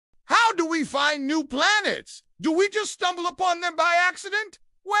we find new planets? Do we just stumble upon them by accident?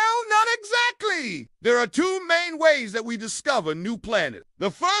 Well, not exactly. There are two main ways that we discover new planets. The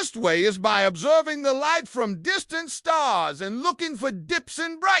first way is by observing the light from distant stars and looking for dips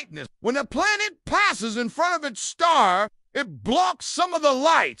in brightness. When a planet passes in front of its star, it blocks some of the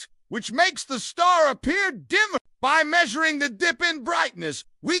light, which makes the star appear dimmer. By measuring the dip in brightness,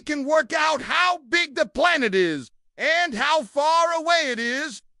 we can work out how big the planet is and how far away it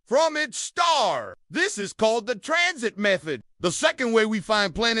is from its star. This is called the transit method. The second way we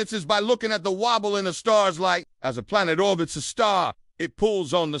find planets is by looking at the wobble in a star's light. As a planet orbits a star, it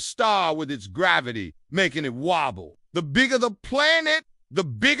pulls on the star with its gravity, making it wobble. The bigger the planet, the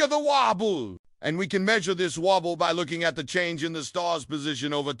bigger the wobble. And we can measure this wobble by looking at the change in the star's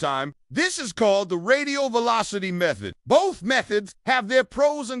position over time. This is called the radial velocity method. Both methods have their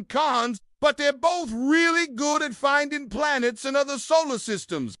pros and cons, but they're both really good at finding planets in other solar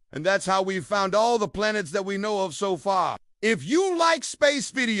systems. And that's how we've found all the planets that we know of so far. If you like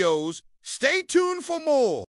space videos, stay tuned for more.